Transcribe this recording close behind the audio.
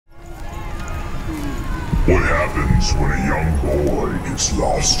What happens when a young boy gets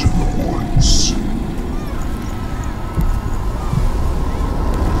lost in the woods?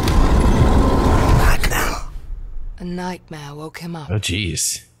 A nightmare woke him up. Oh,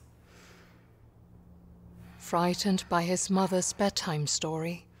 jeez. Frightened by his mother's bedtime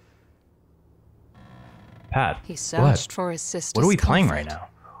story, Pat, he searched for his sister's what are we playing comfort. right now?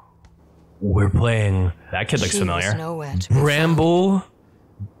 We're playing That kid looks She familiar. was nowhere to be found. Bramble, The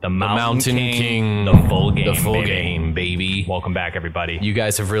the Mountain, Mountain King, the full game, the full baby. game, baby. Welcome back, everybody. You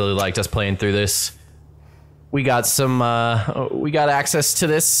guys have really liked us playing through this. We got some, we got access to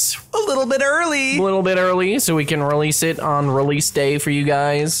this a little bit early. a little bit early, so we can release it on release day for you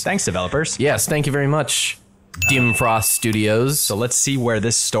guys. Thanks, developers. Yes, thank you very much, Dim Frost Studios. So let's see where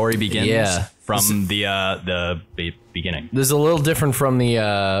this story begins. Yeah. From the beginning. This is a little different from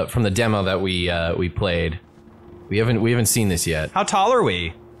the demo that we played. We haven't seen this yet. How tall are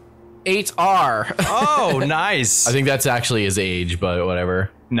we? 8R. Oh, nice. I think that's actually his age, but whatever.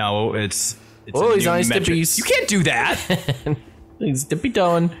 No, it's Oh, a he's new on his metric. dippies. You can't do that. He's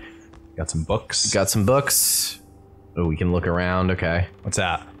dippy-toeing. Got some books. Got some books. Oh, we can look around. Okay. What's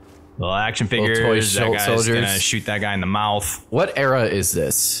that? Little action figures. toy That guy's soldiers. gonna shoot that guy in the mouth. What era is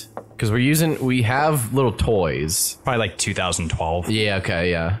this? Because we have little toys. Probably like 2012. Yeah.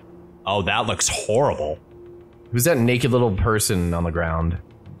 Okay. Yeah. Oh, that looks horrible. Who's that naked little person on the ground?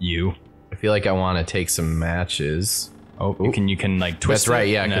 You. I feel like I want to take some matches. Oh, you can like twist. That's right,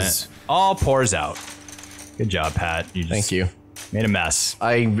 it yeah, and 'cause- it all pours out. Good job, Pat. You just Thank you. made a mess.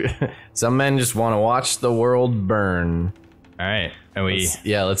 Some men just want to watch the world burn. All right, and we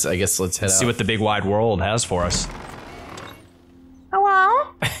I guess let's head see out. what the big wide world has for us. Hello?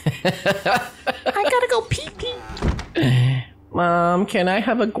 I gotta go pee-pee. Mom, can I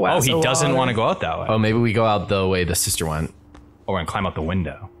have a glass? Oh, he doesn't want to go out that way. Oh, maybe we go out the way the sister went, Oh, we're gonna climb out the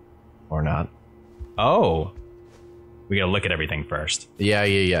window. or not. Oh, we gotta look at everything first.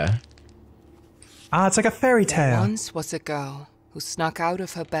 Yeah. Ah, it's like a fairy There once was a girl who snuck out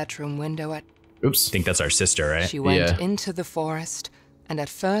of her bedroom window at... Oops. I think that's our sister, right? She went Yeah. into the forest, and at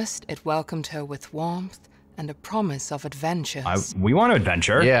first it welcomed her with warmth and a promise of adventures. We want to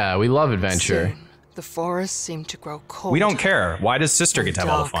adventure. Yeah, we love adventure. Soon, the forest seemed to grow cold. We don't care. Why does sister get to have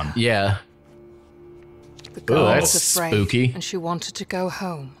all the fun? Yeah. The girl that's was afraid, spooky. and she wanted to go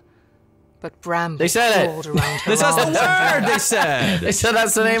home. But Bramble They said it. crawled around her This is the arms and word they said. They said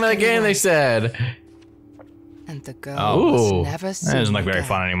that's the name of the game. They said. and the girl Oh. was Ooh. never That seen doesn't look very again.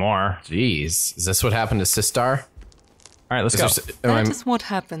 fun anymore. Jeez, is this what happened to Sistar? All right, let's go. That is what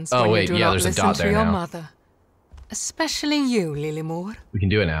happens Oh, when wait, you do yeah, not there's a listen dot to there your now. mother. Especially you, Lillemor. We can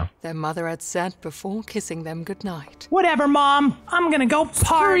do it now. Their mother had said before kissing them goodnight. Whatever, Mom. I'm gonna go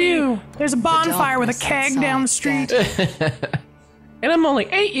party. There's a bonfire with a darkness keg down the outside street. And I'm only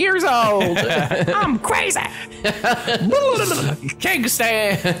 8 years old. I'm crazy. Keg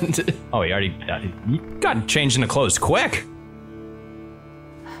stand. Oh, he already you got changed into clothes quick.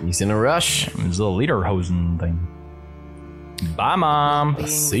 He's in a rush. His little lederhosen thing. Bye, Mom. Being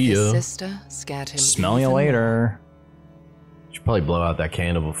See with his ya. sister scared him. Smell you even more. later. Should probably blow out that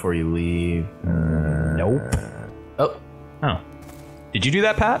candle before you leave. Nope. Oh, Oh. Did you do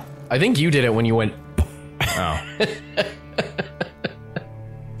that, Pat? I think you did it when you went. Oh.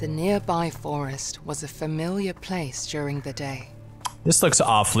 The nearby forest was a familiar place during the day. This looks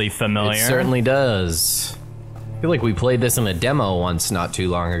awfully familiar. It certainly does. I feel like we played this in a demo once not too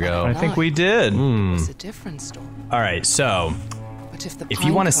long ago. I think we did. It Hmm. was a different story. All right, so But if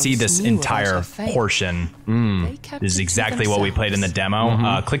you want to see pinecones this knew about entire her fate, portion, they kept this is it to exactly what we played in the themselves.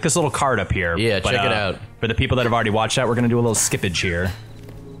 demo. Click this little card up here. Yeah, check it out. For the people that have already watched that, we're gonna do a little skippage here.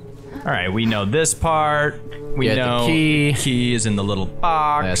 All right, we know this part. We Get the know key. is in the little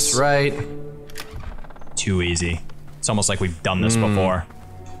box. That's right. Too easy. It's almost like we've done Hmm. this before.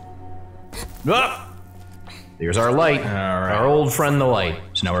 Ah! There's our light. All right. Our old friend, the light.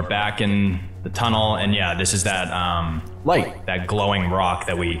 So now we're back in the tunnel, and yeah, this is that Light. that glowing rock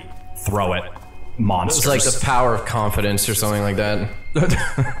that we throw at monsters. It's like the power of confidence or something like that.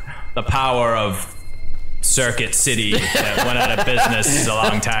 the power of Circuit City that went out of business a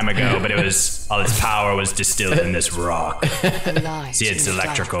long time ago, but it was all its power was distilled in this rock. The light See, it's in the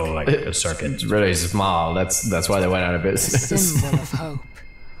electrical, like a circuit. It's really small. That's why they went out of business. symbol of hope.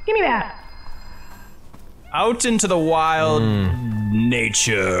 Give me that. Out into the wild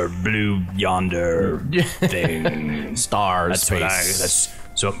nature, blue yonder thing. Stars. That's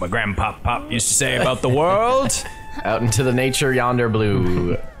what my grandpop used to say about the world. Out into the nature yonder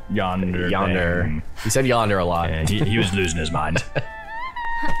blue. Yonder. Yonder. thing. He said yonder a lot. And he was losing his mind.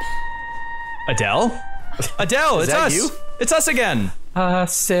 Adele? Adele, it's that us. you? It's us again. I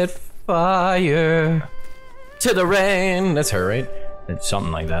set fire to the rain. That's her, right? It's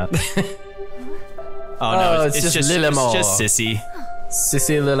something like that. Oh no, it's just Lillemor. It's just Sissy.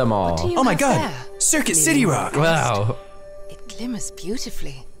 Sissy Lillemor. Do you Oh my have god! there? Circuit City Rock! Wow. It glimmers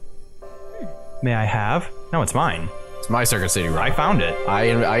beautifully. May I have? No, it's mine. It's my Circuit City Rock. I found it.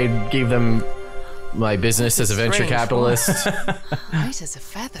 I gave them my business as a venture strange capitalist. Light as a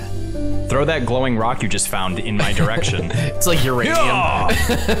feather. Throw that glowing rock you just found in my direction. It's like uranium. Yeah!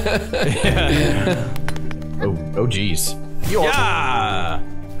 Oh geez. Yeah!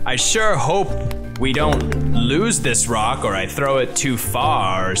 I sure hope we don't lose this rock or I throw it too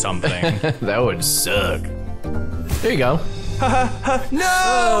far or something. That would suck. There you go. No!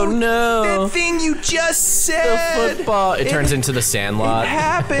 Oh no. That thing you just The said! football. It turns into the Sandlot. It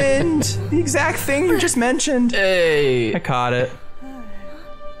happened! The exact thing you just mentioned. Hey. I caught it.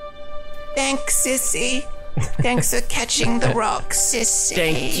 Thanks, Sissy. Thanks for catching the rock, Sissy.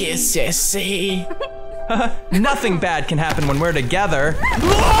 Thank you, Sissy. Nothing bad can happen when we're together.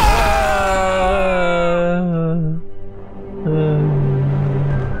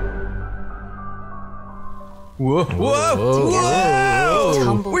 Whoa! Whoa!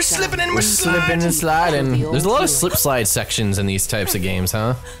 Tumbled We're down. slipping and we're Slipping and sliding. The old There's a lot of hero. slip slide sections in these types of games,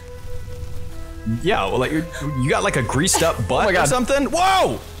 huh? Yeah, well, like you got like a greased up butt my or God. something.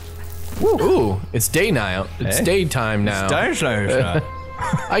 Whoa! Ooh, it's day now. It's Hey. daytime now. I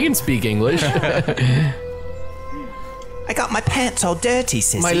can speak English. I got my pants all dirty,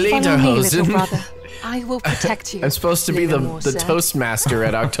 Sissy. My Follow me, little lederhosen. brother. I will protect you. I'm supposed to be the Lillemor said. Toastmaster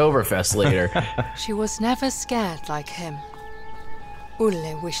at Oktoberfest later. She was never scared like him.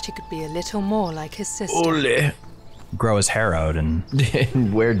 Olle wished he could be a little more like his sister. Olle. Grow his hair out and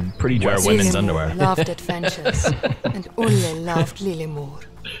And wear pretty Wear dresses. women's Lillemor underwear. loved adventures, and Olle loved Lillemor.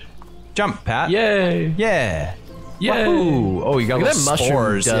 jump, Pat. Yay. Yeah. Yay. Ooh. Oh, you got Look at that little mushroom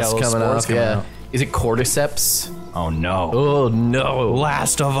spores. dust little coming spores off. Yeah. Is it cordyceps? Oh no. Oh no.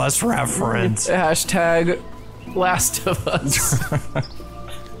 Last of Us reference. Hashtag Last of Us.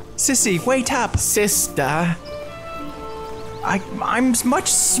 Sissy, wait up. Sister, I'm much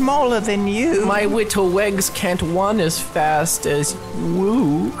smaller than you. my little legs can't run as fast as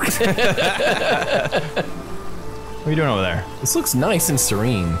woo. What are you doing over there? This looks nice and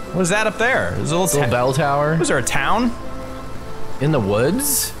serene. What is that up there? There's a little, Little bell tower Was there a town? in the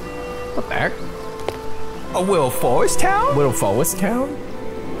woods. What the heck? A Will Forest town? Little forest town.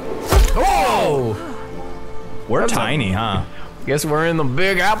 Oh! We're tiny, huh? Guess we're in the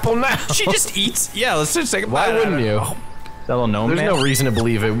Big Apple now. She just eats. Yeah, let's just take a Why bite. wouldn't you? That little gnome There's man. no reason to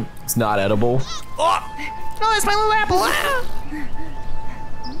believe it's not edible. Oh! No, that's my little apple. Ah!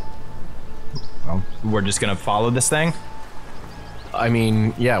 Well, we're just gonna follow this thing. I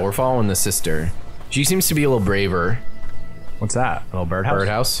mean, yeah, we're following the sister. She seems to be a little braver. What's that? A little birdhouse?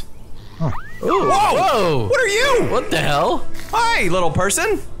 Birdhouse. Whoa! Whoa! What are you? What the hell? Hi, little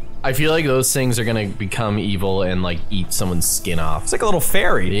person. I feel like those things are gonna become evil and like eat someone's skin off. It's like a little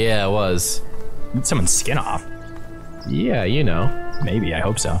fairy. Yeah, it was. Eat someone's skin off. Yeah, you know. Maybe, I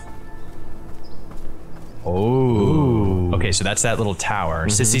hope so. Oh. Okay, so that's that little tower.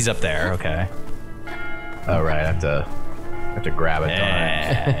 Sissy's up there, okay. All right, I have to grab it. Don't I?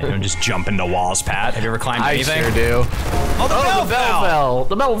 Yeah. Don't just jump into walls, Pat. Have you ever climbed I anything? sure do. Oh, the bell The bell fell. fell.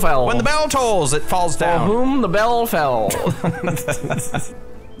 The bell fell. When the bell tolls, it falls For down. whom the bell fell.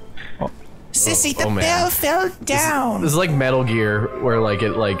 Sissy, the oh, man. bell fell down. This is like Metal Gear, where like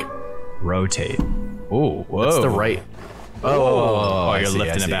it like Rotate. Oh, whoa. it's the right. Oh, I you're see, I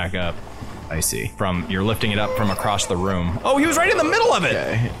lifting it see. back up. I see. You're lifting it up from across the room. Oh, he was right in the middle of it.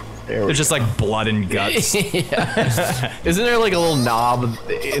 Okay. There we There's just like blood and guts. yeah. Isn't there like a little knob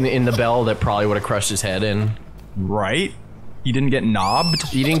in the bell that probably would have crushed his head in? Right? He didn't get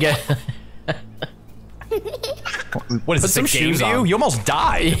knobbed? You didn't get. What is Put this, some a game shoes to you? on. You almost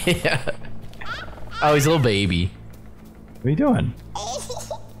died. Yeah. Oh, he's a little baby. What are you doing?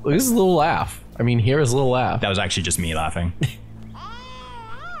 Look at his little laugh. I mean, hear his little laugh. That was actually just me laughing.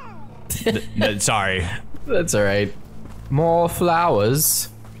 Sorry. That's all right. More flowers.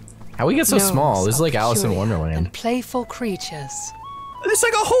 How we get so small? Gnomes This is like are Alice in peculiar Wonderland. And playful creatures. It's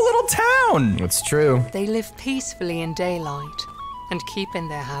like a whole little town. It's true. They live peacefully in daylight and keep in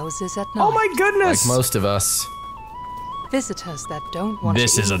their houses at night. Oh my goodness. Like most of us. Visitors that don't want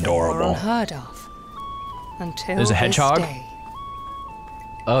This to is eat them adorable. are unheard of. Until There's a this hedgehog? day.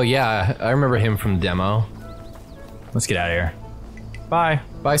 Oh yeah, I remember him from the demo. Let's get out of here. Bye.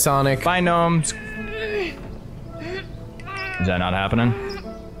 Bye, Sonic. Bye, gnomes. Is that not happening?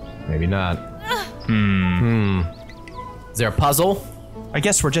 Maybe not. Is there a puzzle? I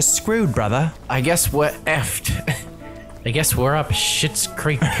guess we're just screwed, brother. I guess we're effed. I guess we're up Shit's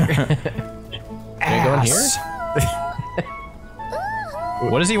Creek. Can I go in here?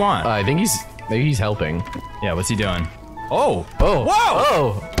 What does he want? I think maybe he's helping. Yeah, what's he doing? Oh! Oh! Whoa!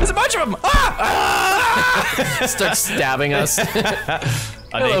 Oh! There's a bunch of them! Ah! Start stabbing us.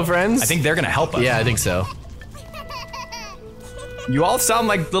 Hello, friends. I think they're gonna help us. Yeah, I think so. You all sound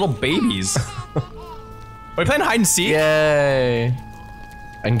like little babies. Are we playing hide and seek? Yay!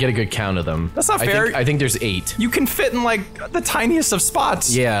 I can get a good count of them. That's not fair. I think there's 8. You can fit in like the tiniest of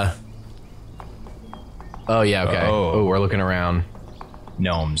spots. Yeah. Oh yeah. Okay. Oh. Oh, we're looking around.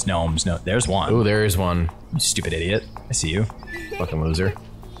 Gnomes, gnomes, no. There's one. Oh, there is one. You stupid idiot. I see you. Fucking loser.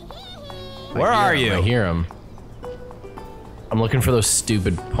 Where are you? I hear him. I'm looking for those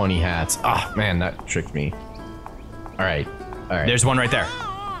stupid pony hats. Ah, man, that tricked me. All right. All right. There's one right there.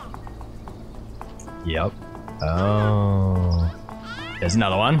 Yep. Oh. There's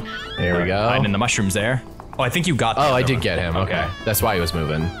another one. There we go. Hiding in the mushrooms there. Oh, I think you got. Oh, I did get him. Okay. That's why he was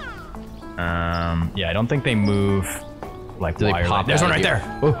moving. Yeah, I don't think they move. Like, Do they pop? There's out one right of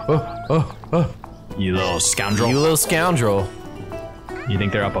here? there. Oh. You little scoundrel. You little scoundrel. You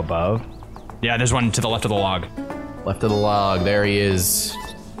think they're up above? Yeah, there's one to the left of the log. Left of the log. There he is.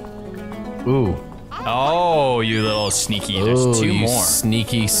 Ooh. Oh, you little sneaky. There's Ooh, 2 you more.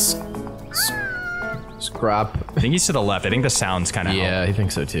 Sneaky scrap. I think he's to the left. I think the sound's kind of. Yeah, I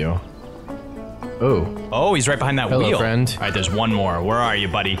think so too. Oh. Oh, he's right behind that Hello, wheel. friend. All right, there's one more. Where are you,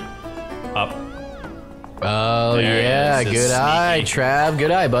 buddy? Up. Oh There he yeah, is, good the eye, sneaky. Trav.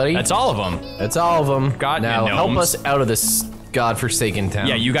 Good eye, buddy. That's all of them. That's all of them. Got now you, help gnomes. us out of this godforsaken town.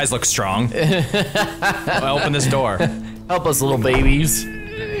 Yeah, you guys look strong. I'll open this door. help us, little babies.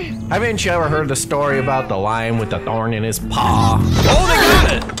 Haven't you ever heard the story about the lion with the thorn in his paw? Oh, they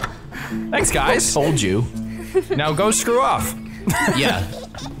got it. Thanks, guys. Told you. Now go screw off. Yeah.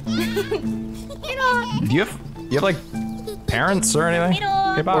 Do you have like parents or anything?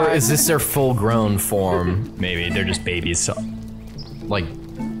 Okay, bye. Or is this their full-grown form? Maybe they're just babies. So. Like,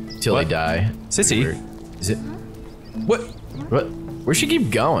 till What? they die? Sissy. Is it? What? What? Where'd she keep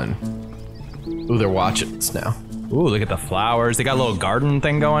going? Ooh, they're watching us now. Ooh, look at the flowers. They got a little garden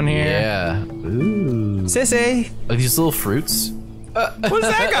thing going here. Yeah. Ooh. Sissy. Are these little fruits? What's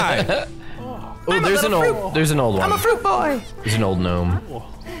that guy? Oh, there's an old one. I'm a fruit boy. There's an old gnome.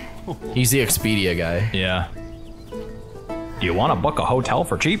 He's the Expedia guy. Yeah. Do you want to book a hotel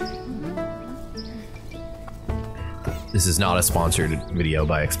for cheap? This is not a sponsored video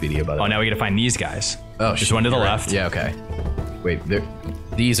by Expedia, by the Oh, way. now we gotta find these guys. Oh, Just one to the you're right. left. Yeah, okay. Wait,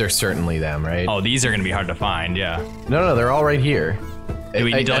 these are certainly them, right? Oh, these are gonna be hard to find, yeah. No, they're all right here. Do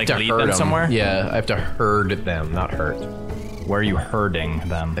we need to, I like, have lead herd them somewhere? Yeah, I have to herd them, not hurt. Where are you herding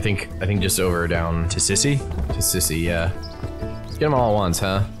them? I think just over down To Sissy? to Sissy, yeah. Get them all at once,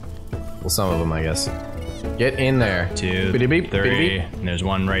 huh? Well, some of them, I guess. Get in there. 2, Beep, beep, 3. beep, beep. And there's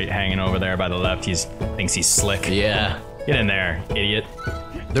one right hanging over there by the left. Thinks he's slick. Yeah. Get in there, idiot.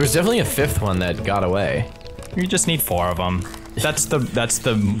 There was definitely a 5th one that got away. You just need 4 of them. That's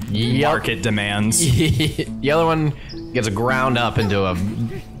the Yep. market demands. The other one gets ground up into a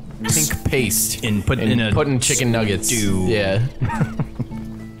pink paste Put in chicken nuggets. stew. Yeah.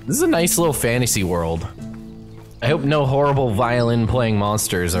 This is a nice little fantasy world. I hope no horrible violin playing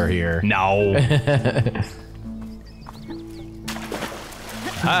monsters are here. No.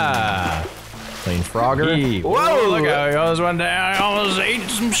 Ah. Playing Frogger. Whoa, look how he goes one day. I almost ate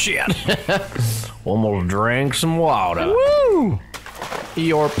some shit. Almost drank some water. Woo!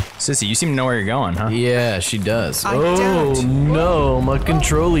 Yorp. Sissy, you seem to know where you're going, huh? Yeah, she does. I oh don't. no, my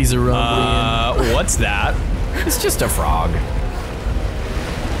controllies are rumbling. What's that? It's just a frog.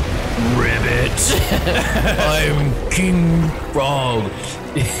 Ribbit. I'm King Frog.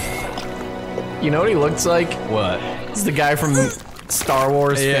 You know what he looks like? What? It's the guy from Star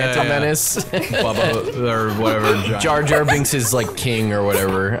Wars Phantom Menace. Bubba, or whatever. Jar Jar Binks is like king or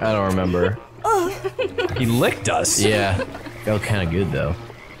whatever. I don't remember. He licked us. Yeah. Felt kind of good though.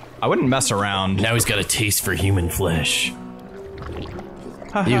 I wouldn't mess around. Now he's got a taste for human flesh.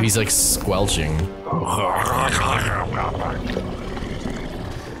 Ew, he's like squelching.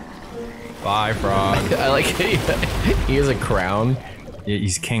 Bye, frog. I like he has a crown.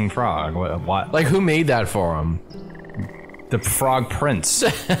 He's King Frog. What? Like who made that for him? The Frog Prince.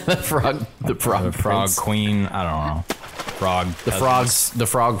 The frog Frog prince. Queen. I don't know. Frog. The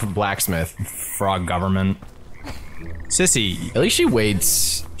frog blacksmith. Frog government. Sissy, At least she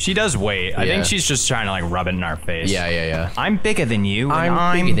waits. she does wait. I Yeah. think she's just trying to like rub it in our face. Yeah. I'm bigger than you. and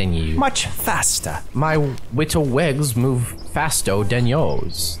I'm bigger than you. Much faster. My little legs move faster than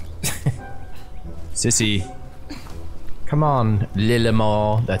yours. Sissy, Come on,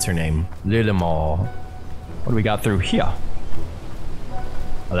 Lillemor. That's her name. Lillemor. what do we got through here?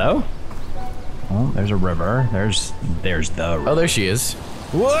 Hello? Oh, there's a river. There's the river. Oh, there she is.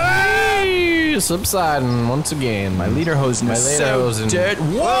 Whoa! Subsiding once again. My leader hose is so dead.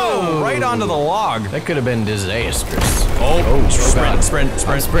 Whoa! Right onto the log. That could have been disastrous. Oh, God. sprint.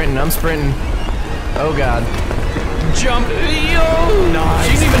 I'm sprinting. Oh god. Jump. Yo! Nice.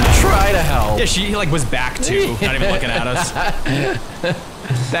 She didn't even try to help. Yeah, she like was back too, not even looking at us.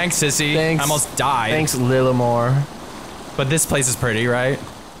 Thanks, sissy. Thanks. I almost died. Thanks, Lillemor. But this place is pretty, right?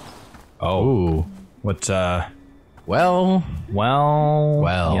 Oh. Ooh. What, Well.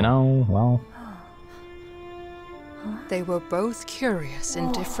 you know, well. They were both curious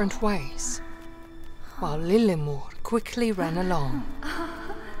in different ways, while Lillemor quickly ran along.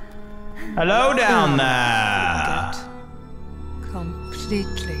 Hello down there.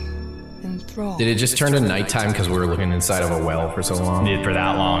 Completely enthralled. Did it just turn to nighttime because we were looking inside of a well for so long? Did for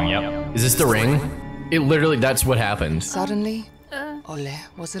that long, yep. Is this the ring? It literally, that's what happened. Suddenly, Olle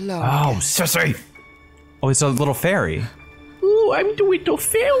was alone Oh, again. sissy. Oh, it's a little fairy. Ooh, I'm the little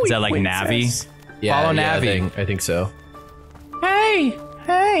fairy. Is that like Navi? Yeah, Follow yeah, Navi. I think so. Hey,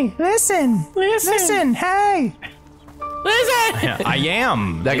 listen, hey. Yeah, I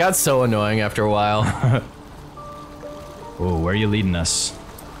am. That got so annoying after a while. Oh, where are you leading us?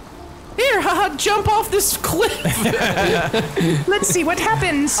 Here, haha, jump off this cliff. Let's see what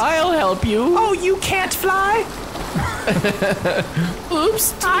happens. I'll help you. Oh, you can't fly?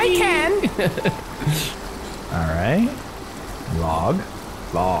 Oops. I can. All right. Log.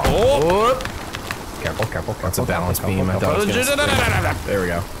 Oh. Careful. That's a balance beam. I thought it was gonna spring. There we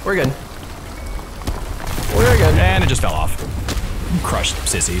go. We're good. And it just fell off. Crushed,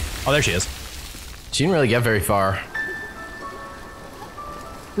 sissy. Oh, there she is. She didn't really get very far.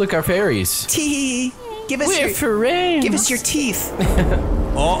 Look, our fairies. Tee. Give us your teeth.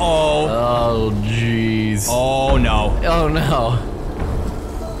 Uh-oh. Oh, jeez. Oh, no. Oh, no.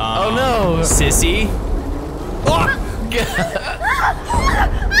 Oh, no. Sissy?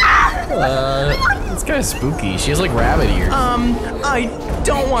 It's kind of spooky. She has, like, rabbit ears. I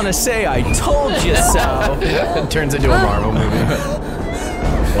don't want to say I told you so. It turns into a Marvel movie.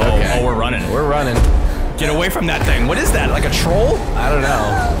 Oh, we're running. We're running. Get away from that thing. What is that, like a troll? I don't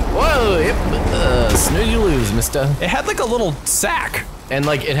know. Whoa, snooze you lose, mister. It had like a little sack. And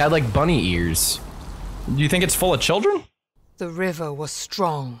like, it had like bunny ears. Do you think it's full of children? The river was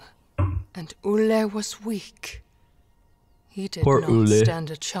strong, and Olle was weak. He did Poor not Olle. stand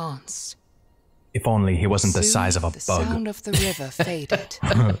a chance. If only he wasn't the Soon, size of a the bug. sound of the river faded.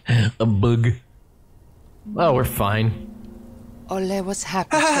 A bug. Oh, we're fine. Olle was happy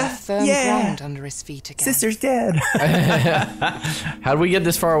to have firm ground under his feet again. Sister's dead. How'd we get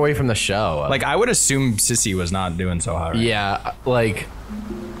this far away from the show? Like, I would assume Sissy was not doing so hot. Right? Yeah, like,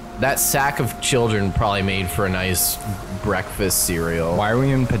 that sack of children probably made for a nice breakfast cereal. Why are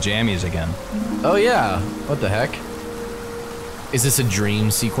we in pajamas again? Oh yeah, what the heck? Is this a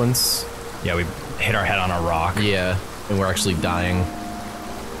dream sequence? Yeah, we hit our head on a rock. Yeah, and we're actually dying.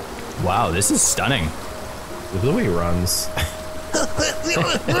 Wow, this is stunning. Look at the way he runs.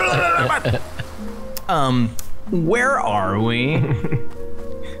 Where are we?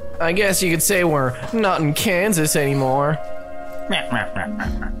 I guess you could say we're not in Kansas anymore.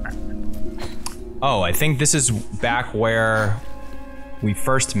 Oh, I think this is back where we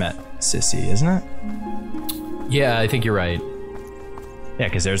first met Sissy, isn't it? Yeah, I think you're right. Yeah,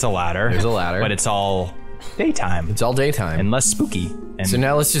 because there's a ladder. There's a ladder. But it's all daytime. It's all daytime. And less spooky. And, So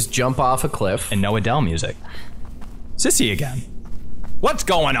now let's just jump off a cliff. and no Adele music. Sissy again. What's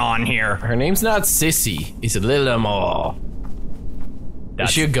going on here? Her name's not Sissy, it's Lillemor. Is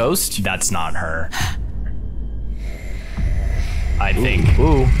That's, she a ghost? that's not her. I think.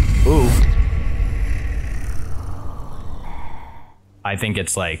 Ooh, ooh. I think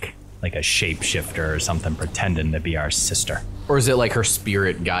it's like a shapeshifter or something pretending to be our sister. Or is it like her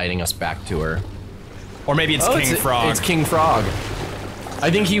spirit guiding us back to her? Or maybe it's King Frog. It's King Frog. I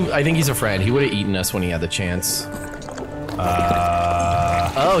think he's a friend. He would have eaten us when he had the chance.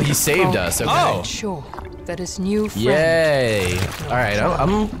 Oh, he saved us. Okay. Oh. Sure that his new friend Yay! All right,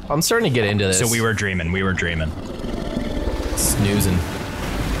 I'm starting to get into this. So we were dreaming. snoozing.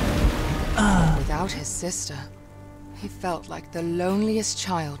 without his sister, he felt like the loneliest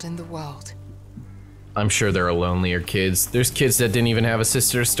child in the world. I'm sure there are lonelier kids. There's kids that didn't even have a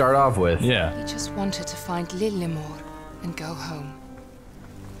sister to start off with. Yeah. He just wanted to find Lillemor and go home.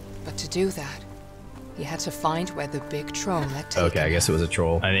 But to do that, he had to find where the big troll had taken Okay, I guess it was a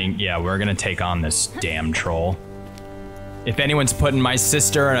troll. I think, yeah, we're gonna take on this damn troll. If anyone's putting my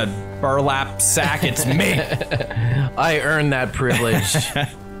sister in a burlap sack, it's me. I earned that privilege.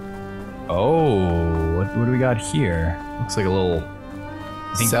 Oh, what do we got here? Looks like a little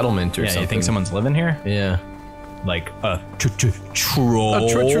settlement or something. You think someone's living here? Yeah. Like a troll?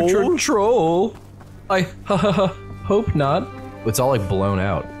 A troll. I hope not. It's all like blown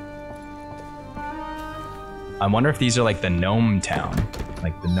out. I wonder if these are like the gnome town.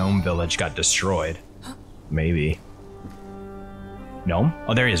 Like the gnome village got destroyed. Maybe. Gnome?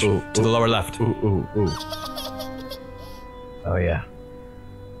 Oh, there he is. To the lower left. Ooh. Oh, yeah.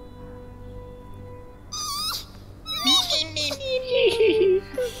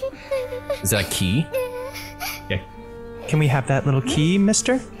 Is that a key? Yeah. Can we have that little key,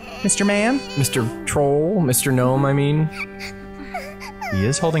 mister? Mr. Man? Mr. Troll? Mr. Gnome, I mean? He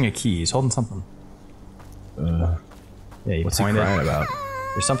is holding a key. He's holding something. Yeah, he What's he pointed. crying about?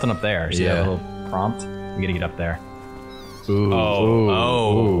 There's something up there. See that little prompt? We gotta get up there. Ooh,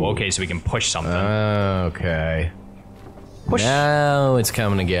 Oh, okay, so we can push something. Okay. Push. Now it's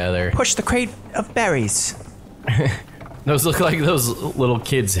coming together. Push the crate of berries. Those look like those little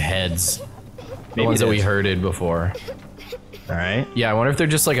kids' heads. The ones that we herded before. Alright. Yeah, I wonder if they're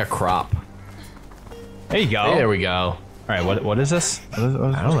just like a crop. There you go. Hey, there we go. Alright, what is this? What's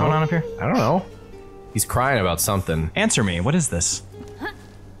going on up here? I don't know. He's crying about something. Answer me, what is this?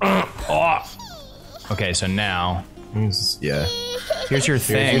 Okay, so now, Yeah. here's your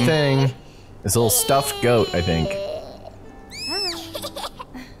thing. Here's your thing. This little stuffed goat, I think.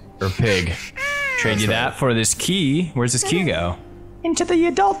 Or pig. Trade you that for this key. Where's this key go? Into the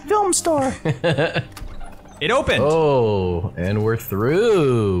adult film store. It opened! Oh, and we're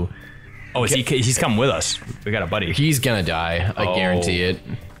through. Oh, he's come with us. We got a buddy. He's gonna die. I guarantee it.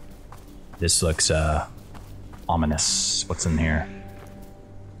 This looks, ominous. What's in here?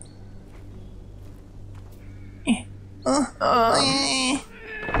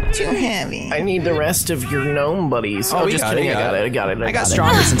 Too heavy. I need the rest of your gnome buddies. Oh, we just got kidding. it, I got it. I got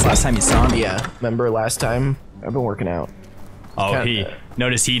stronger since last time you saw me. Yeah, remember last time? I've been working out. Oh, he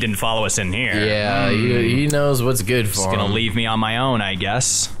noticed he didn't follow us in here. Yeah, he knows what's good for He's him. gonna leave me on my own, I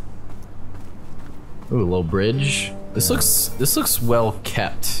guess. Ooh, a little bridge. This looks well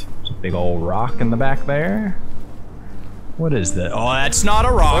kept. Big old rock in the back there. What is that? Oh, that's not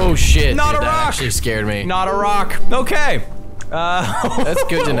a rock. Oh shit! Not dude, a that rock. actually scared me. Not a rock. Okay. That's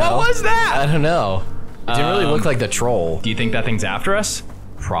good to know. What was that? I don't know. It didn't really look like the troll. Do you think that thing's after us?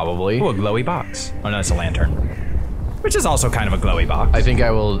 Probably. Ooh, a glowy box. Oh no, it's a lantern. Which is also kind of a glowy box. I think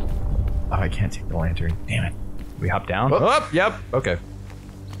I will. Oh, I can't take the lantern. Damn it. We hop down. Oh. Yep. Okay.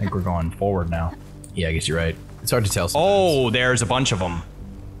 I think we're going forward now. Yeah, I guess you're right. It's hard to tell. Oh, there's a bunch of them.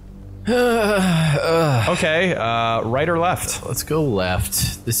 Okay, right or left? Let's go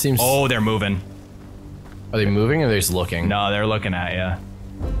left. This seems. Oh, they're moving. Are they moving or they're just looking? No, they're looking at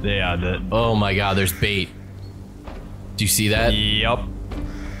you. Yeah, Oh my god, there's bait. Do you see that? Yep.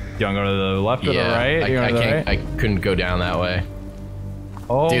 You wanna go to the left or the right? You wanna go to the right? I couldn't go down that way.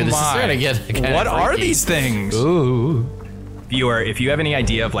 Oh Dude, this is my. starting to get kinda What are freaky. these things? Ooh. Viewer, if you have any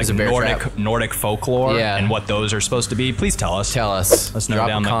idea of like There's a bear trap. Nordic folklore Yeah. and what those are supposed to be, please tell us. Tell us. Let's know Drop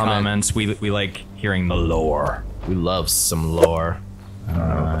down a in the comment. comments. We like hearing the lore. We love some lore.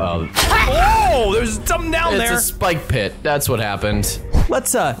 Oh, there's something down It's there. a spike pit. That's what happened.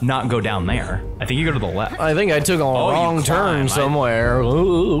 Let's not go down there. I think you go to the left. I think I took a you wrong turn climb. somewhere.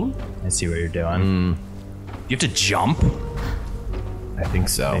 Ooh. I see what you're doing. You have to jump? I think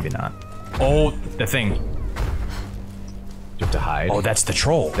so. Maybe not. Oh, the thing. You have to hide. Oh, that's the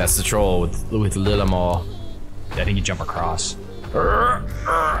troll. That's the troll with Lillemor. I think you jump across.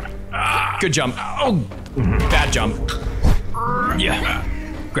 Good jump. Oh, bad jump. Yeah.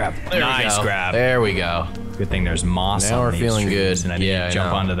 Grab. Nice go. grab. There we go. Good thing there's moss Now on we're these feeling trees, good. And I need Yeah, to I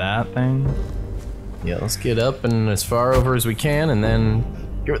jump know. onto that thing. Yeah, let's get up and as far over as we can, and then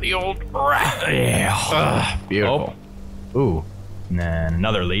give it the old. Yeah. Beautiful. Ooh. And then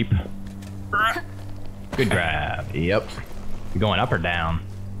another leap. Good grab. Yep. You going up or down?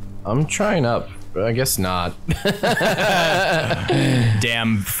 I'm trying up. But I guess not.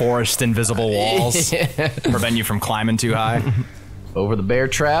 Damn forest invisible walls prevent you from climbing too high. Over the bear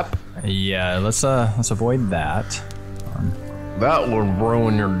trap. Yeah, let's avoid that. That will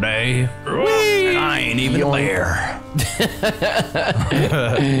ruin your day. And I ain't even a bear.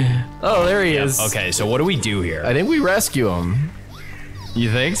 Oh, there he is. Okay, so what do we do here? I think we rescue him. You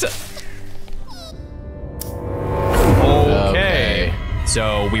think so? Okay.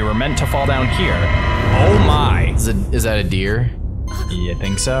 So we were meant to fall down here. Oh my. Is that a deer? You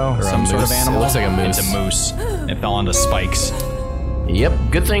think so? Or a Some sort of moose? animal? It looks like a moose. It's a moose. It fell onto spikes. Yep.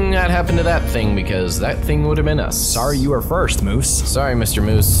 Good thing that happened to that thing because that thing would have been us. Sorry you were first, Moose. Sorry, Mr.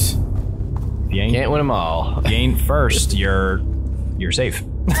 Moose. If you ain't, Can't win them all. if you ain't first, you're safe.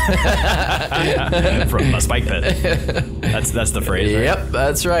 From a spike pit. That's the phrase, right? Yep,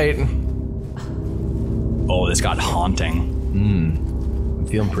 that's right. Oh, this got haunting. I'm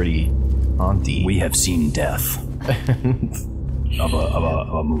feeling pretty haunty. We have seen death. of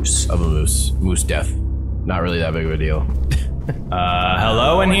a moose. Of a moose. Moose death. Not really that big of a deal.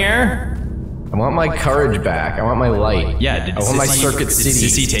 Hello in here? I want my courage back. I want my light. Yeah, I want my Circuit Did City.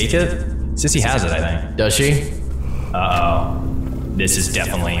 Sissy take it? Sissy has it, I think. Does she? Uh-oh. This is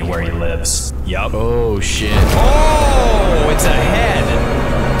definitely where he lives. Yup. Oh, shit. Oh, it's a head.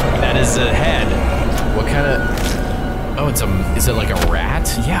 That is a head. What kind of... Oh, is it like a rat?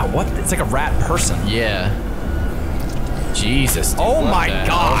 Yeah, what? It's like a rat person. Yeah. Jesus. Dude, Oh what my the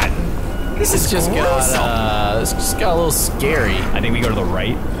god. hell? This is just gruesome. this just got a little scary. I think we go to the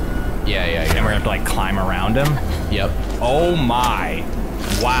right, Yeah. and we're gonna have to like climb around him. Yep. Oh my.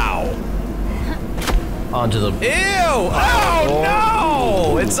 Wow. Onto the... Ew! Oh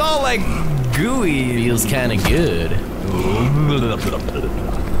no! It's all like gooey. Feels kind of good.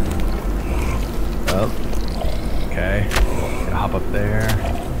 Oh. Okay. Gotta hop up there.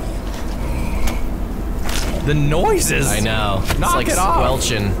 The noises! I know. It's Knock like it off.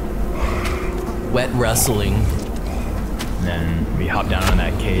 squelching. Wet rustling. And then we hop down on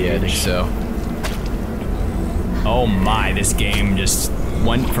that cage. Yeah, I think so. Oh my, this game just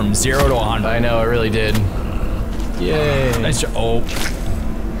went from 0 to 100. I know, it really did. Yay. Nice oh.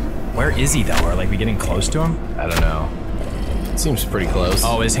 Where is he though? Are like we getting close to him? I don't know. Seems pretty close.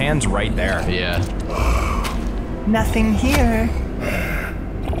 Oh, his hand's right there. Yeah. Nothing here.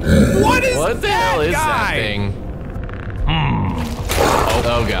 What is What the hell is that guy? thing?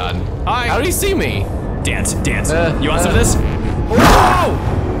 Oh god. Hi. How did he see me? Dance. You want some of this? Whoa!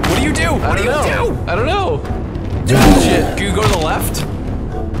 What do you do? What do you do? I don't know. Shit. Can you go to the left?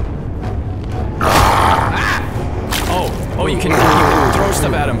 Ah! Oh, you can throw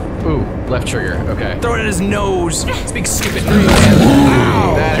stuff at him. Ooh, left trigger. Okay. Throw it at his nose. This big stupid.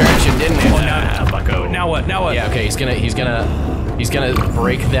 Ow! That hurt you, didn't it? Oh, no, bucko. Now what? Yeah. Okay. He's gonna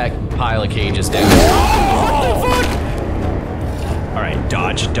break that pile of cages down. All right,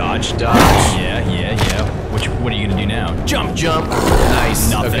 dodge. Yeah. What are you gonna do now? Jump. Nice.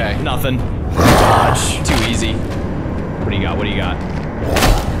 Nothing. Okay. Nothing. Dodge. Too easy. What do you got?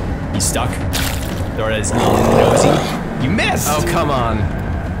 He's stuck. Throw it at his little nosy. You missed. Oh come on.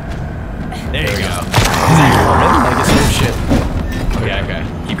 There you go. I guess some shit. Okay.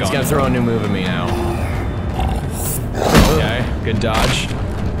 Keep going. He's gonna throw a new move at me now. Okay. Good dodge.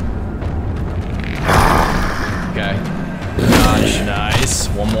 Okay. Dodge. Nice.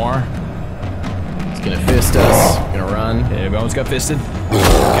 One more. He's gonna fist us. Gonna run. Okay, everyone's got fisted.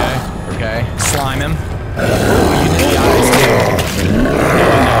 Okay. Slime him.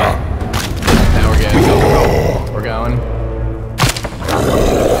 Now we're good. We're going.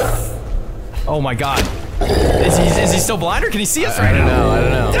 Oh my god. Is he still blind or can he see us right now? I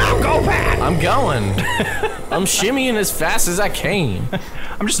don't know. No, go back! I'm going. I'm shimmying as fast as I can.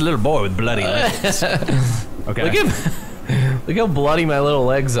 I'm just a little boy with bloody legs. Okay. Look how bloody my little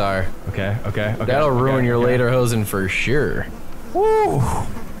legs are. Okay. That'll ruin your later hosing for sure. Woo!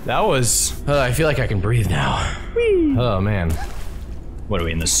 That was... I feel like I can breathe now. Whee. Oh man. What are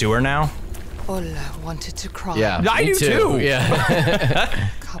we in the sewer now? Olle wanted to cry. Yeah. I me do too. Yeah.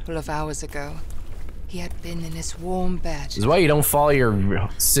 A couple of hours ago, he had been in his warm bed. This is why you don't follow your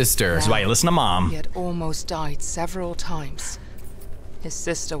sister. This is why you listen to Mom. He had almost died several times. His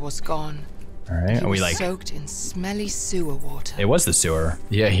sister was gone. Alright, He are we was like... soaked in smelly sewer water. It was the sewer.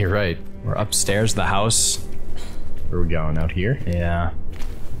 Yeah, you're right. We're upstairs the house. Where are we going? Out here? Yeah.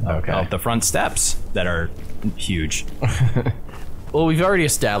 Okay. Up the front steps that are huge. Well, we've already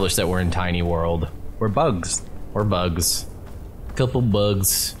established that we're in Tiny World. We're bugs. We're bugs. Couple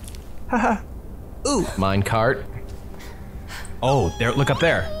bugs. Haha. Ooh. Minecart. Oh, there! Look up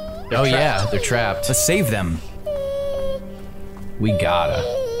there. Oh yeah, they're trapped. Let's save them. We gotta.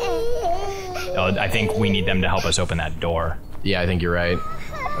 Oh, I think we need them to help us open that door. Yeah, I think you're right.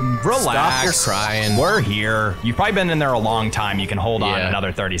 Relax. Stop your crying. We're here. You've probably been in there a long time. You can hold on Yeah.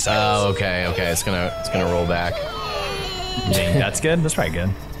 another 30 seconds. Oh, okay. It's gonna roll back. You think that's good? That's probably good.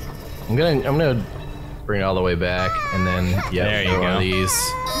 I'm gonna bring it all the way back, and then yeah, There you one go. of these.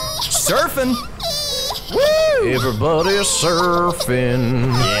 Surfing. Everybody's surfing.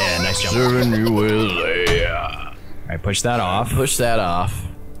 Yeah, nice jump. Surfing you will. All right, push that off. Push that off.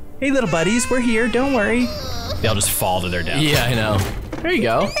 Hey, little buddies, we're here. Don't worry. They'll just fall to their death. Yeah, I know. There you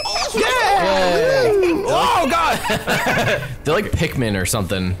go. Yeah! Oh god! They're like Pikmin or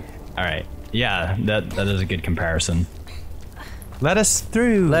something. All right. Yeah, that is a good comparison. Let us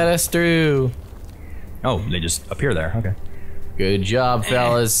through. Let us through. Oh, they just appear there. Okay. Good job,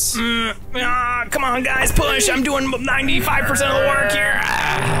 fellas. Come on, guys, push. I'm doing 95% of the work here.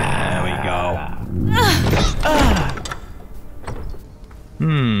 There we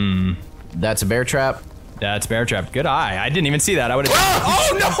go. That's a bear trap. That's bear trap. Good eye. I didn't even see that. I would have.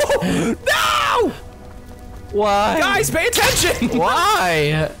 Oh no! No! Why? Guys, pay attention!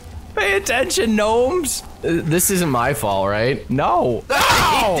 Why? Pay attention, gnomes. This isn't my fault, right? No. He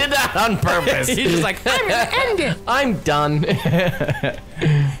did that on purpose. He's just like, I'm gonna end it. I'm done.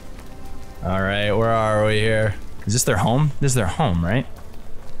 All right, where are we here? Is this their home? This is their home, right?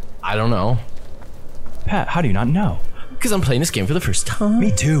 I don't know. Pat, how do you not know? Because I'm playing this game for the first time.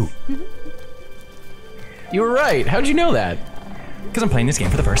 Me too. You were right. How'd you know that? Because I'm playing this game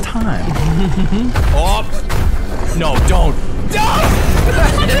for the first time. Oh! No, don't!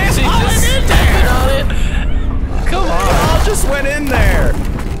 Come on. I just went in there.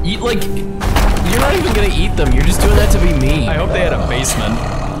 You, like, you're not even gonna eat them. You're just doing that to be mean. I hope they had a basement.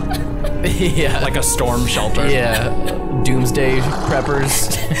 Yeah. Like a storm shelter. Yeah. Doomsday preppers.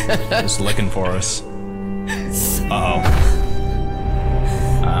 Just looking for us. Uh-oh.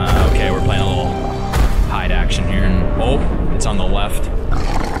 Okay, we're playing a little hide action here. Oh, it's on the left.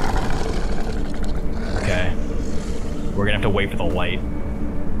 Okay. We're gonna have to wait for the light.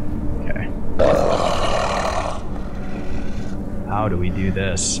 Okay. How do we do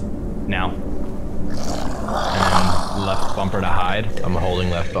this? Now. And left bumper to hide. I'm holding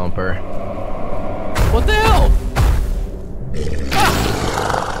left bumper. What the hell?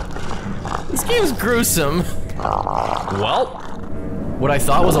 Ah! This game's gruesome. Well, what I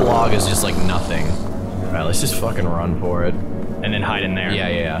thought was a log is just like nothing. Alright, let's just fucking run for it. and then hide in there.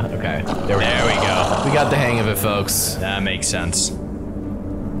 Yeah, okay. There we go. We got the hang of it, folks. That makes sense.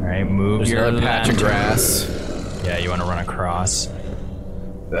 Alright, move There's your another patch of grass. Yeah, you want to run across.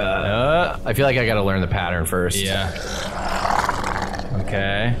 I feel like I gotta learn the pattern first. Yeah.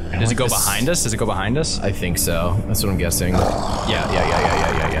 Okay. Does it go behind us? Does it go behind us? I think so. That's what I'm guessing. Yeah.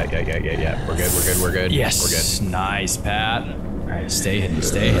 We're good. Yes. We're good. Nice, Pat. Alright, stay hidden,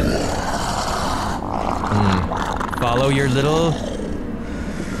 stay hidden. Follow your little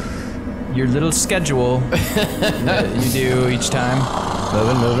schedule that you do each time.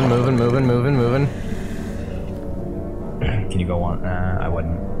 Moving. Can you go on? I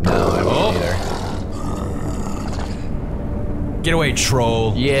wouldn't. No, I won't either. Get away,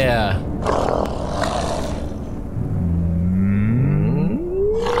 troll. Yeah.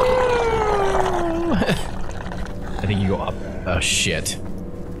 I think you go up. Oh shit.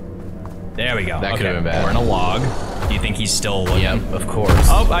 There we go. That could have been bad. We're in a log. Do you think he's still looking? Yep, of course.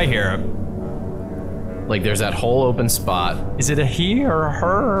 Oh, I hear him. Like there's that whole open spot. Is it a he or a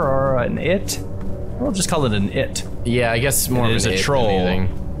her or an it? We'll just call it an it. Yeah, I guess more of It is an a it troll. than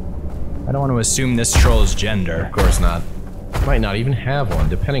anything. I don't want to assume this troll's gender. Of course not. Might not even have one,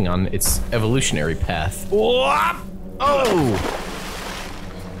 depending on its evolutionary path. Oh!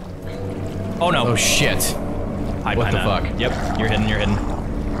 Oh no. Oh shit. Hide What behind the that. fuck? Yep, you're hidden.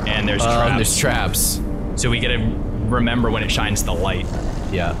 And there's traps. There's traps. So we gotta remember when it shines the light.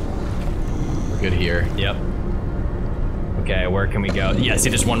 Yeah. We're good here. Yep. Okay, where can we go? Yeah, see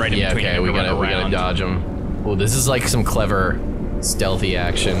there's one right in between. Okay, we gotta dodge them. Oh, this is like some clever, stealthy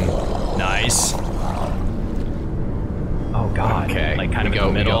action. Nice. Oh god. Okay. Like kind of in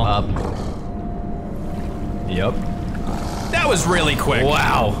the middle. We go up. Yep. That was really quick.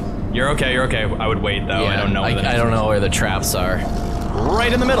 Wow. You're okay. I would wait though. Yeah, I don't know. I don't know where the traps are.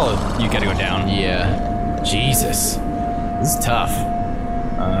 Right in the middle. You gotta go down. Yeah. Jesus. This is tough.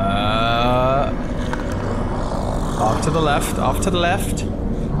 Off to the left.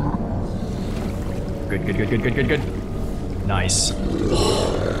 Good. Nice.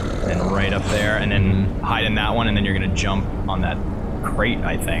 And right up there, and then hide in that one, and then you're gonna jump on that crate,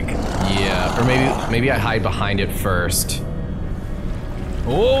 I think. Yeah, or maybe I hide behind it first.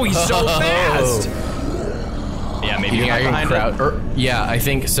 Oh, he's so fast! Yeah, maybe you hide behind it. Yeah, I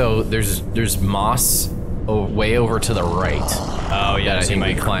think so. There's moss way over to the right. Oh yeah, I so think you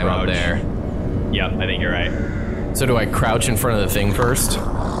we might climb up there. Yep, I think you're right. So do I crouch in front of the thing first?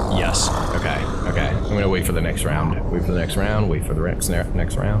 Yes. Okay. I'm gonna wait for the next round. Wait for the next round.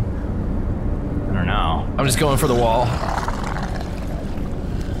 I don't know. I'm just going for the wall.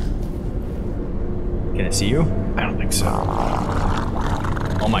 Can it see you? I don't think so.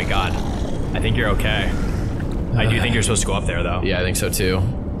 Oh my god. I think you're okay. I do think you're supposed to go up there though. Yeah, I think so too.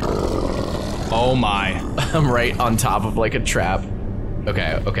 Oh my. I'm right on top of like a trap.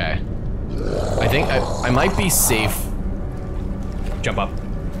 Okay. I think I might be safe. Jump up.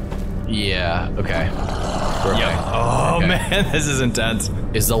 Yeah, okay. We're Yep. okay. Oh Okay. man, this is intense.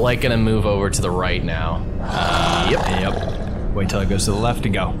 Is the light gonna move over to the right now? Yep. Wait till it goes to the left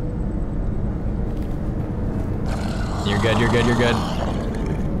and go. You're good, you're good, you're good.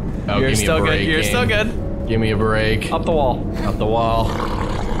 Oh, You're give me still a break, good, you're game. still good. Give me a break. Up the wall. Up the wall.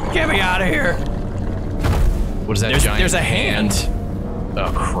 Get me out of here. What is that giant There's a hand.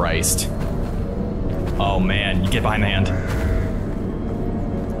 Oh, Christ. Oh man, you get behind the hand.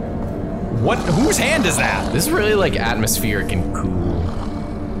 What? Whose hand is that? This is really like atmospheric and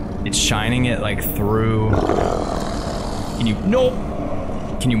cool. It's shining it like through. Can you? Nope.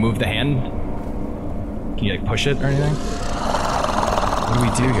 Can you move the hand? Can you like push it or anything? What do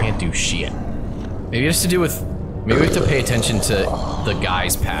we do here? Can't do shit. Maybe it has to do with. Maybe we have to pay attention to the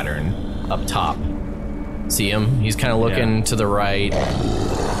guy's pattern up top. See him? He's kind of looking to the right.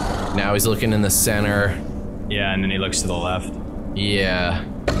 Now he's looking in the center. Yeah, and then he looks to the left. Yeah.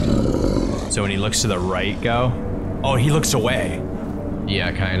 So when he looks to the right, go. Oh, he looks away.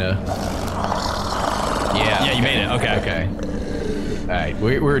 Yeah, kinda. Yeah. Yeah, you made it. Okay. Okay. Alright,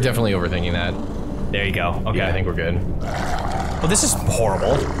 we're definitely overthinking that. There you go. Okay. Yeah, I think we're good. Well, this is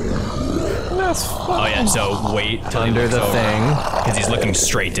horrible. That's fine. Oh yeah. So wait till Under the thing. because he's looking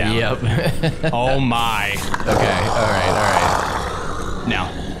straight down. Yep. Oh my. Okay. All right. Now.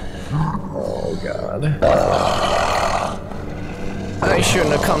 Oh God. I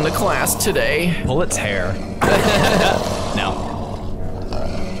shouldn't have come to class today. Pull its hair. Now.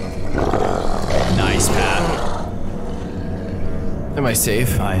 Nice, Pat. Am I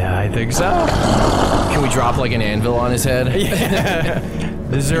safe? I think so. Can we drop like an anvil on his head? Yeah.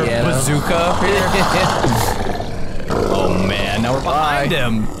 Is there a bazooka up here? Oh man, now we're behind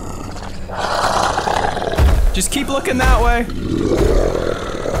him. Just keep looking that way.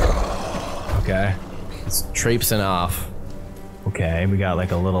 Okay. It's traipsing off. Okay, we got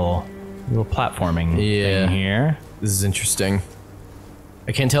like a little platforming thing here. This is interesting.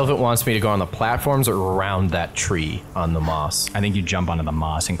 I can't tell if it wants me to go on the platforms or around that tree on the moss. I think you jump onto the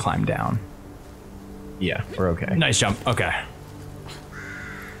moss and climb down. Yeah, we're okay. Nice jump. Okay.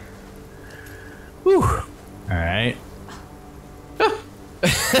 Whew. All right.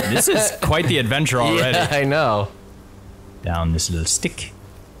 This is quite the adventure already. Yeah, I know. Down this little stick.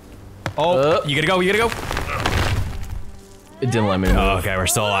 Oh, you gotta go, you gotta go. It didn't let me move. Oh, okay, we're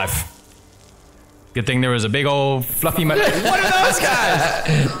still alive. Good thing there was a big old fluffy What are those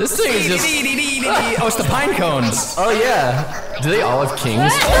guys? This thing is just... Oh, it's the pine cones. Oh yeah. Do they all have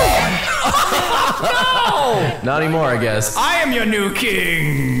kings? No! Not anymore, I guess. I am your new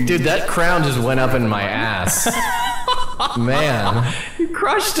king. Dude, that crown just went up in my ass. Man. You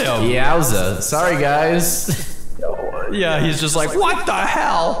crushed him. Yowza. Sorry, guys. Yeah, he's just like, what the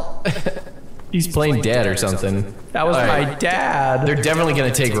hell? He's playing dead or something. That was All my dad. They're definitely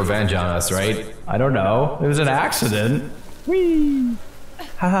gonna take revenge on us, right? I don't know. It was an accident. Whee.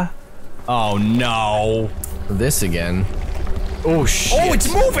 Haha. Oh no. This again. Oh shit. Oh, it's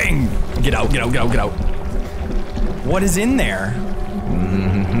moving! Get out, get out, get out, get out. What is in there?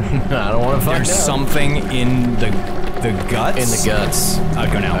 I don't want to find out. There's something in the guts? In the guts.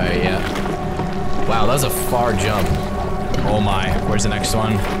 I'll go now. Alright, yeah. Wow, that was a far jump. Oh my, where's the next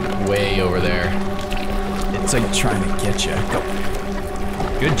one? Way over there. It's like trying to get you. Go.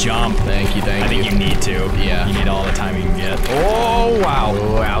 Good jump. Thank you, thank I think you need to. Yeah. You need all the time you can get. Oh, wow.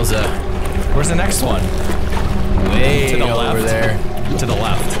 Wowza. Where's the next one? Way To the over left. there. To the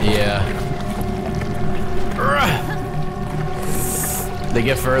left. Yeah. They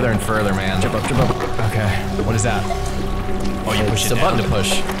get further and further, man. Jump up, jump up. Okay. What is that? Oh, you push It's it a down. button to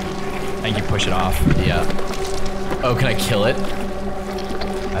push. I think you push it off. Yeah. Oh, can I kill it?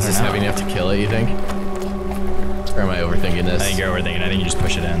 Is this heavy enough to kill it, you think? Or am I overthinking this? I think you're overthinking. I think you just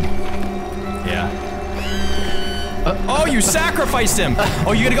push it in. Yeah. Oh, you sacrificed him!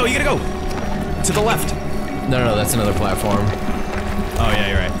 Oh, you gotta go, you gotta go! To the left. No, that's another platform. Oh, yeah,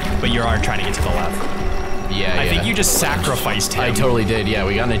 you're right. But you are trying to get to the left. Yeah, I think you just sacrificed him. I totally did, yeah.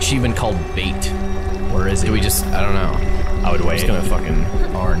 We got an achievement called bait. Where is it? Did we just, I don't know. I would wait. Just gonna fucking...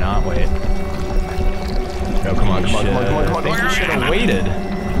 Or not wait. No, come on. I think you should have waited.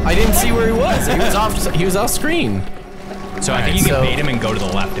 I didn't see where he was. He was off screen. So I think you can bait him and go to the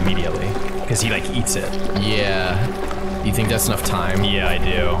left immediately. Because he, like, eats it. Yeah. You think that's enough time? Yeah, I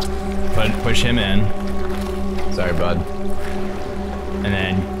do. Push him in. Sorry, bud. And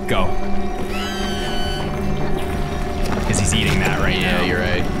then go. Because he's eating that right now. Yeah, you're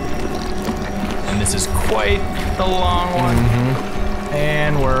right. And this is quite the long one.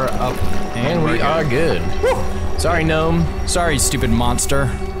 And we're up. And we are good. Woo. Sorry, gnome. Sorry, stupid monster.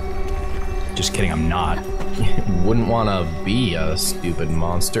 Just kidding, I'm not. Wouldn't want to be a stupid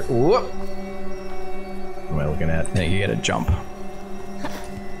monster. Whoop. What am I looking at? Then you gotta jump.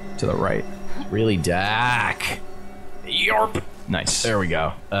 To the right. Really dark. Yarp. Nice. There we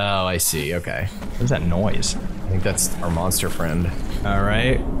go. Oh, I see. Okay. What is that noise? I think that's our monster friend. All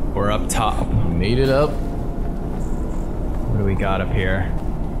right, we're up top. Made it up. What do we got up here?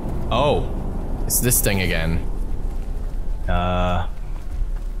 Oh. It's this thing again.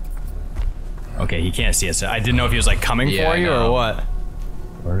 Okay, he can't see us. I didn't know if he was like coming for you or what.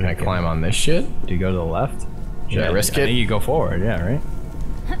 Can I climb on this shit? Do you go to the left? Should I risk it? I think you go forward, yeah, right?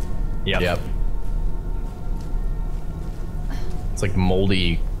 Yep. It's like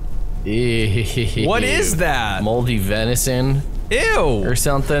moldy. What is that? Moldy venison Ew! or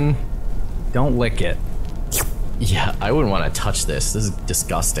something. Don't lick it. Yeah, I wouldn't want to touch this. This is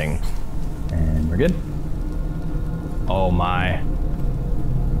disgusting. And we're good. Oh my.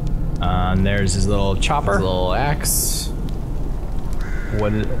 And there's his little chopper. His little axe.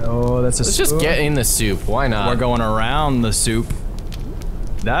 What is, oh, that's a Let's just get in the soup. Why not? We're going around the soup.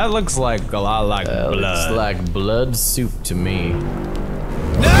 That looks like a lot like blood. Looks like blood soup to me.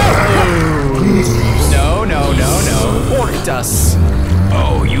 No, no, no, no. Porked us.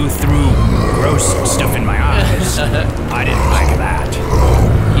 Oh, you threw gross stuff in my eyes. I didn't like that.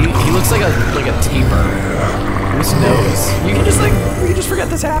 He looks like a taper. Whose nose? You can just forget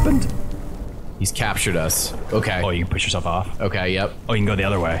this happened. He's captured us. Okay. Oh, you can push yourself off. Okay, yep. Oh, you can go the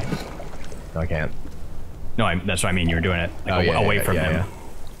other way. No, I can't. No, that's what I mean. You were doing it like away from him.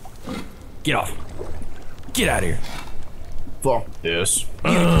 Get off. Get out of here. Fuck this.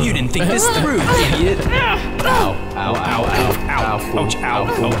 You didn't think this through, idiot. Ow, ow, ow, ow, ow, Ouch, ow,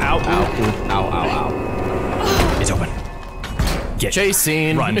 ow, ow, ow, ow, ow, ow. It's open. Get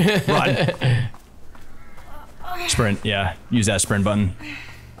Chasing. Run, run. Sprint, yeah. Use that sprint button.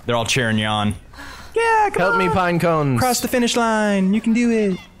 They're all cheering you on. Yeah, Help me, pine cones. Cross the finish line. You can do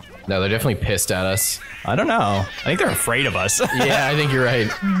it. No, they're definitely pissed at us. I don't know. I think they're afraid of us. Yeah, I think you're right.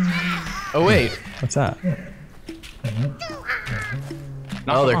 Oh wait. What's that?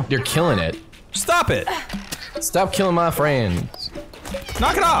 Oh, they're killing it. Stop it! Stop killing my friends.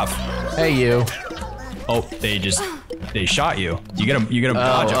 Knock it off! Hey, you. Oh, they shot you. You gotta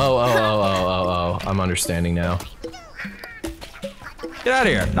dodge them. Oh. I'm understanding now. Get out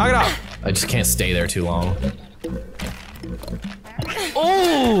of here! Knock it off! I just can't stay there too long.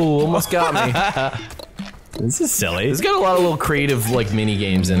 Oh, almost got me. This is silly. It's got a lot of little creative like mini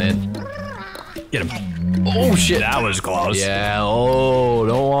games in it. Get him. Oh shit, That was close. Yeah. Oh,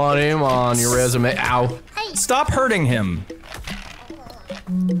 don't want him on your resume. Ow. Stop hurting him.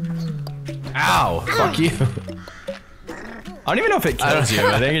 Ow. Fuck you. I don't even know if it kills you.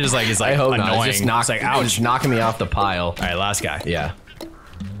 I think it just like it's like I hope annoying. not. It's just It's like ouch. just knocking me off the pile. All right, last guy. Yeah.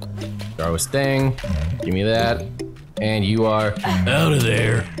 Throw a sting. Give me that. And you are out of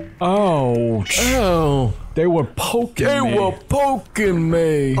there. Oh. Oh. They were poking They were poking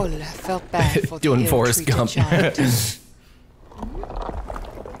me. Olle felt bad for Doing the Forrest ill-treated Gump. giant.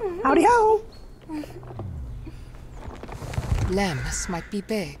 Howdy ho! Lems might be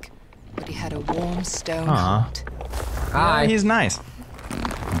big, but he had a warm stone Aw. heart. Hi. He's nice.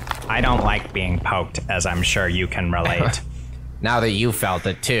 I don't like being poked, as I'm sure you can relate. Now that you felt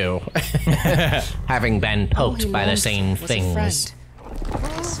it too. Having been All poked he by the longed same was a things.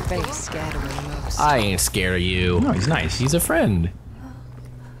 friend. His face scared away most. I ain't scared of you. No, he's nice. He's a friend.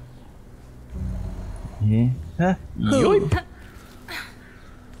 Yeah. Yoip.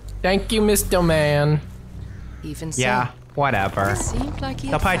 Thank you, Mr. Man. Even so, Yeah, whatever. it seemed like he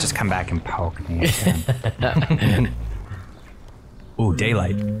They'll had probably just found come back and poke me again. Ooh,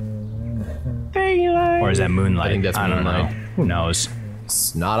 daylight. Daylight. Or is that moonlight? I think that's don't moonlight. know. Who knows?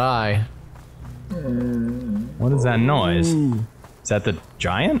 It's not I. What is that noise? Is that the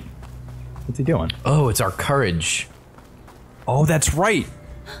giant? What's he doing? Oh, it's our courage. Oh, that's right.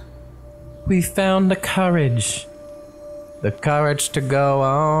 We found the courage. The courage to go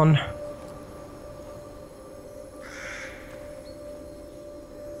on.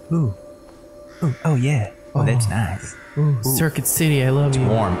 Ooh. Ooh. Oh yeah. Oh, that's nice. Ooh. Circuit City, I love you.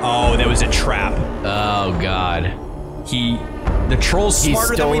 Warm. Oh, that was a trap. Oh God. The troll's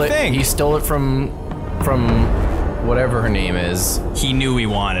smarter than we think. He stole it from whatever her name is. He knew we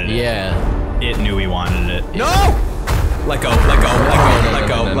wanted it. Yeah. It knew we wanted it. No! Let go, let go, let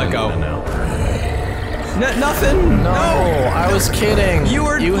go, let go, let go. Nothing. No, I was kidding.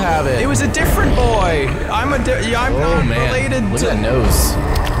 You have it. It was a different boy. I'm not related Look to. at that nose.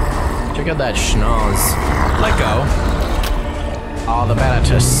 Check out that schnoz. Let go. All the better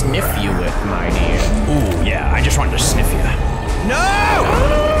to sniff you with, my dear. Ooh, yeah. I just wanted to sniff you. No!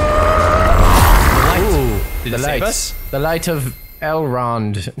 Ooh, Did it save us? The light of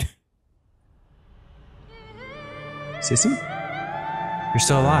Elrond. Sissy? You're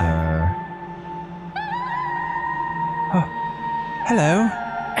still alive. Hello.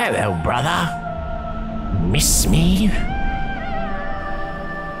 Hello, brother. Miss me?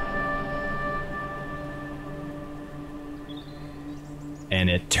 And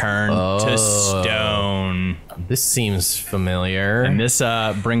it turned to stone. This seems familiar. And this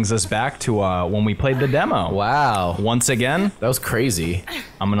brings us back to when we played the demo. Wow. Once again, That was crazy.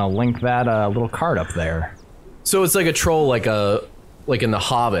 I'm gonna link that little card up there. So it's like a troll, like in The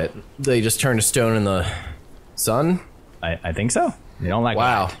Hobbit. They just turn to stone in the sun? I think so. You don't like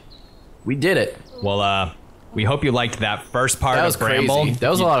Wow. that? We did it. Well, we hope you liked that first part That was of Bramble. crazy. That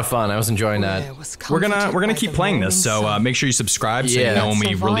was a lot of fun. I was enjoying that. We're gonna keep playing this, so make sure you subscribe so you know when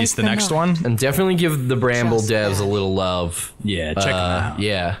we release the next one. And definitely give the Bramble devs a little love. Yeah, check them out.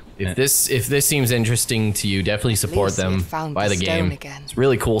 Yeah. If this seems interesting to you, definitely support them. Buy the game. It's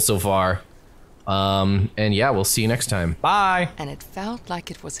really cool so far. And yeah, we'll see you next time. Bye. And it felt like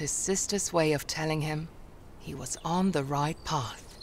it was his sister's way of telling him he was on the right path.